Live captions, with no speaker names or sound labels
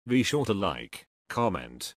Be sure to like,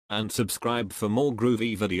 comment, and subscribe for more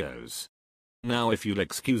groovy videos. Now if you'll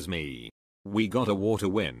excuse me, we got a war to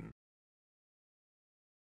win.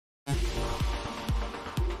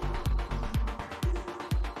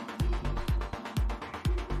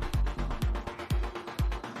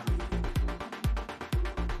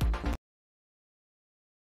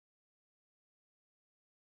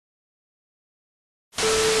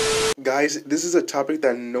 Guys, this is a topic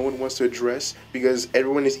that no one wants to address because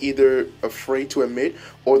everyone is either afraid to admit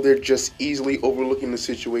or they're just easily overlooking the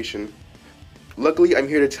situation. Luckily, I'm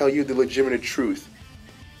here to tell you the legitimate truth.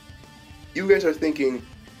 You guys are thinking,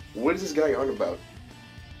 what is this guy on about?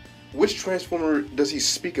 Which Transformer does he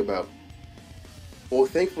speak about? Well,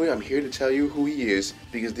 thankfully, I'm here to tell you who he is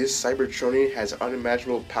because this Cybertronian has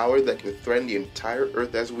unimaginable power that can threaten the entire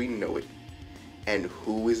Earth as we know it. And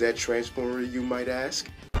who is that Transformer, you might ask?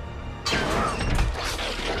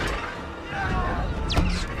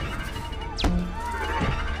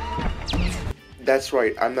 That's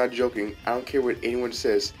right, I'm not joking. I don't care what anyone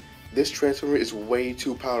says. This Transformer is way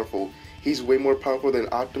too powerful. He's way more powerful than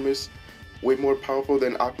Optimus, way more powerful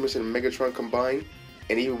than Optimus and Megatron combined,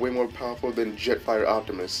 and even way more powerful than Jetfire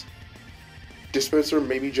Optimus. Dispenser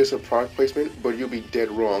may be just a product placement, but you'll be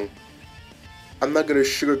dead wrong. I'm not gonna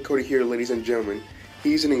sugarcoat it here, ladies and gentlemen.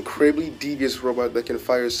 He's an incredibly devious robot that can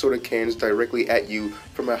fire soda cans directly at you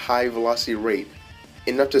from a high velocity rate,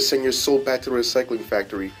 enough to send your soul back to the recycling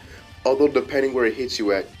factory, although depending where it hits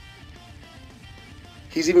you at.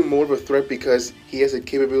 He's even more of a threat because he has the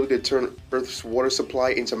capability to turn Earth's water supply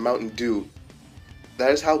into Mountain Dew. That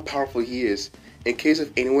is how powerful he is. In case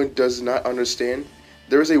if anyone does not understand,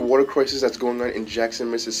 there is a water crisis that's going on in Jackson,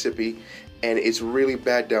 Mississippi, and it's really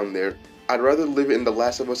bad down there. I'd rather live in the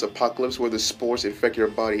Last of Us apocalypse where the spores infect your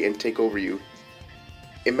body and take over you.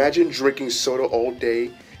 Imagine drinking soda all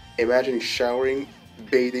day, imagine showering,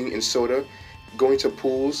 bathing in soda, going to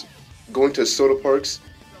pools, going to soda parks.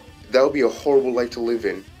 That would be a horrible life to live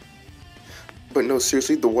in. But no,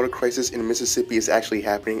 seriously, the water crisis in Mississippi is actually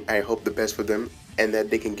happening, and I hope the best for them, and that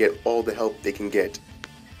they can get all the help they can get.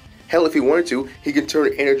 Hell, if he wanted to, he could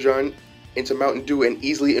turn Energon into Mountain Dew and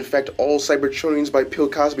easily infect all Cybertronians by Bill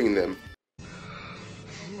Cosbying them.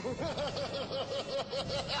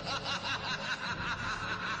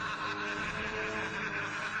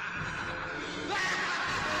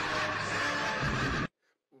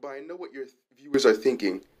 But I know what your viewers are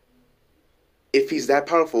thinking. If he's that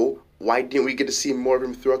powerful, why didn't we get to see more of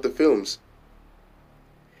him throughout the films?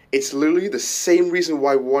 It's literally the same reason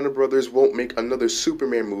why Warner Brothers won't make another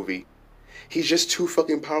Superman movie. He's just too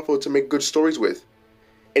fucking powerful to make good stories with.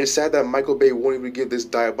 And it's sad that Michael Bay won't even give this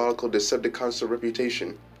diabolical Decepticons a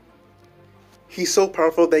reputation. He's so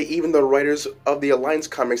powerful that even the writers of the Alliance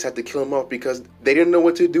comics had to kill him off because they didn't know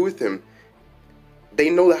what to do with him. They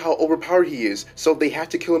know how overpowered he is, so they had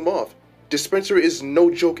to kill him off. Dispenser is no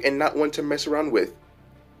joke and not one to mess around with.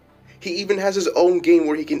 He even has his own game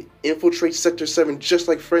where he can infiltrate Sector 7 just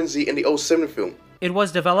like Frenzy in the 07 film. It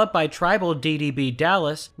was developed by Tribal DDB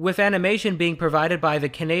Dallas, with animation being provided by the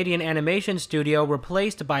Canadian animation studio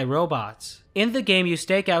replaced by robots. In the game, you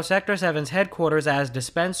stake out Sector 7's headquarters as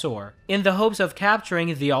Dispenser, in the hopes of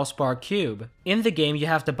capturing the Allspark Cube. In the game, you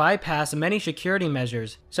have to bypass many security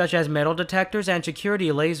measures, such as metal detectors and security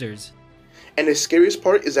lasers. And the scariest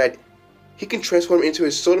part is that he can transform into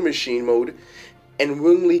his soda machine mode and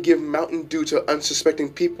willingly give Mountain Dew to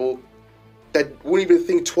unsuspecting people that wouldn't even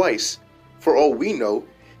think twice. For all we know,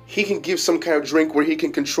 he can give some kind of drink where he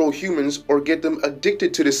can control humans or get them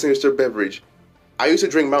addicted to this sinister beverage. I used to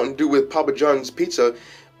drink Mountain Dew with Papa John's pizza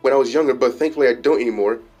when I was younger, but thankfully I don't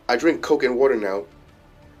anymore. I drink Coke and water now.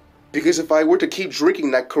 Because if I were to keep drinking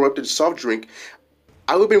that corrupted soft drink,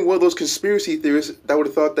 I would have been one of those conspiracy theorists that would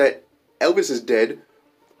have thought that Elvis is dead,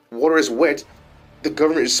 water is wet, the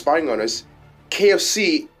government is spying on us,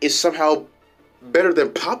 KFC is somehow better than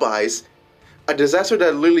Popeyes, a disaster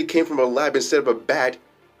that literally came from a lab instead of a bat,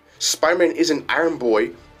 Spider-Man isn't Iron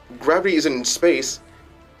Boy, gravity isn't in space,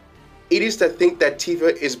 idiots that think that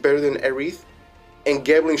Tifa is better than Aerith, and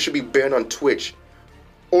gambling should be banned on Twitch.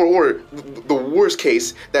 Or the worst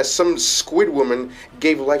case, that some squid woman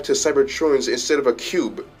gave life to Cybertronians instead of a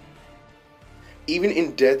cube. Even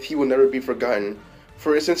in death, he will never be forgotten.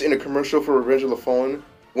 For instance, in a commercial for Revenge of the Fallen,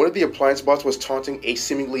 one of the appliance bots was taunting a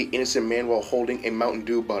seemingly innocent man while holding a Mountain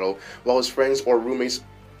Dew bottle, while his friends or roommates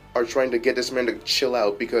are trying to get this man to chill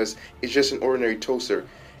out because it's just an ordinary toaster.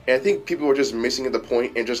 And I think people were just missing the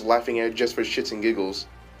point and just laughing at it just for shits and giggles.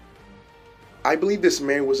 I believe this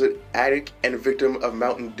man was an addict and a victim of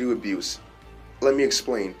Mountain Dew abuse. Let me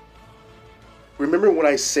explain. Remember when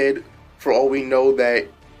I said, for all we know, that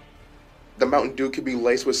the Mountain Dew could be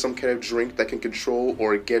laced with some kind of drink that can control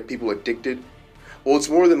or get people addicted? Well, it's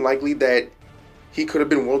more than likely that he could have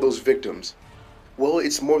been one of those victims. Well,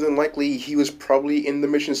 it's more than likely he was probably in the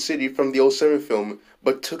Mission City from the '07 film,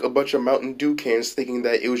 but took a bunch of Mountain Dew cans thinking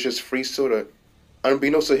that it was just free soda.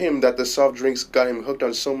 Unbeknownst to him that the soft drinks got him hooked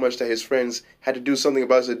on so much that his friends had to do something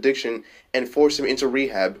about his addiction and force him into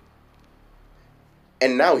rehab.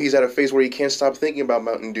 And now he's at a phase where he can't stop thinking about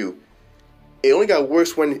Mountain Dew. It only got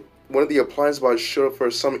worse when one of the appliance bots showed up for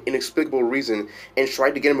some inexplicable reason and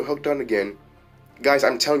tried to get him hooked on again. Guys,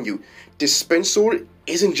 I'm telling you, Dispensor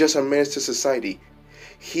isn't just a menace to society.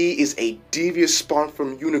 He is a devious spawn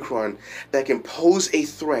from Unicron that can pose a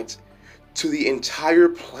threat to the entire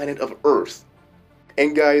planet of Earth.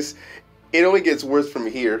 And guys, it only gets worse from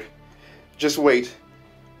here. Just wait.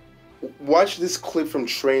 Watch this clip from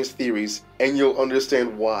Train's Theories and you'll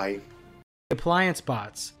understand why. Appliance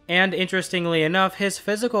bots. And interestingly enough, his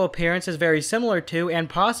physical appearance is very similar to and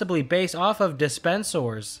possibly based off of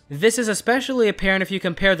Dispensors. This is especially apparent if you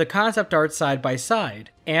compare the concept art side by side,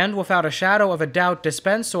 and without a shadow of a doubt,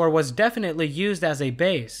 Dispensor was definitely used as a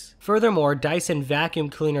base. Furthermore, Dyson Vacuum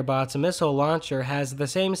Cleaner Bot's missile launcher has the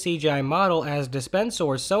same CGI model as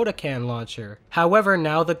Dispensor's soda can launcher. However,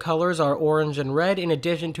 now the colors are orange and red in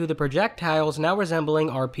addition to the projectiles now resembling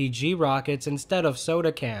RPG rockets instead of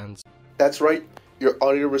soda cans. That's right, your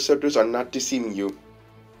audio receptors are not deceiving you.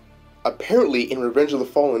 Apparently, in Revenge of the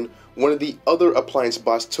Fallen, one of the other appliance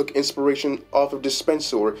bots took inspiration off of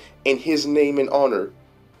Dispensor in his name and honor.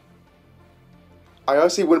 I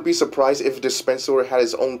honestly wouldn't be surprised if Dispensor had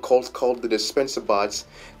his own cult called the Dispenser Bots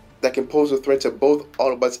that can pose a threat to both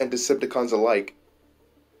Autobots and Decepticons alike.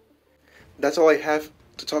 That's all I have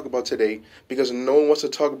to talk about today, because no one wants to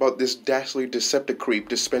talk about this dastardly Decepticreep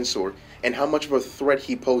Dispensor and how much of a threat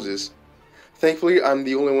he poses. Thankfully, I'm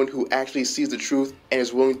the only one who actually sees the truth and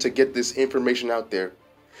is willing to get this information out there.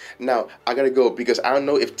 Now, I gotta go because I don't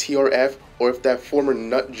know if TRF or if that former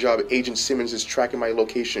nut job Agent Simmons is tracking my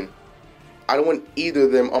location. I don't want either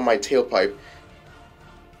of them on my tailpipe.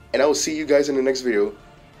 And I will see you guys in the next video.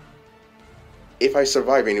 If I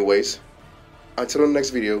survive anyways. Until the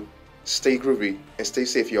next video, stay groovy and stay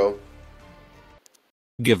safe, y'all.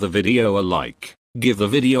 Give the video a like, give the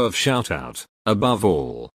video a shout out, above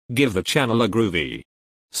all, give the channel a groovy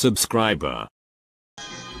subscriber.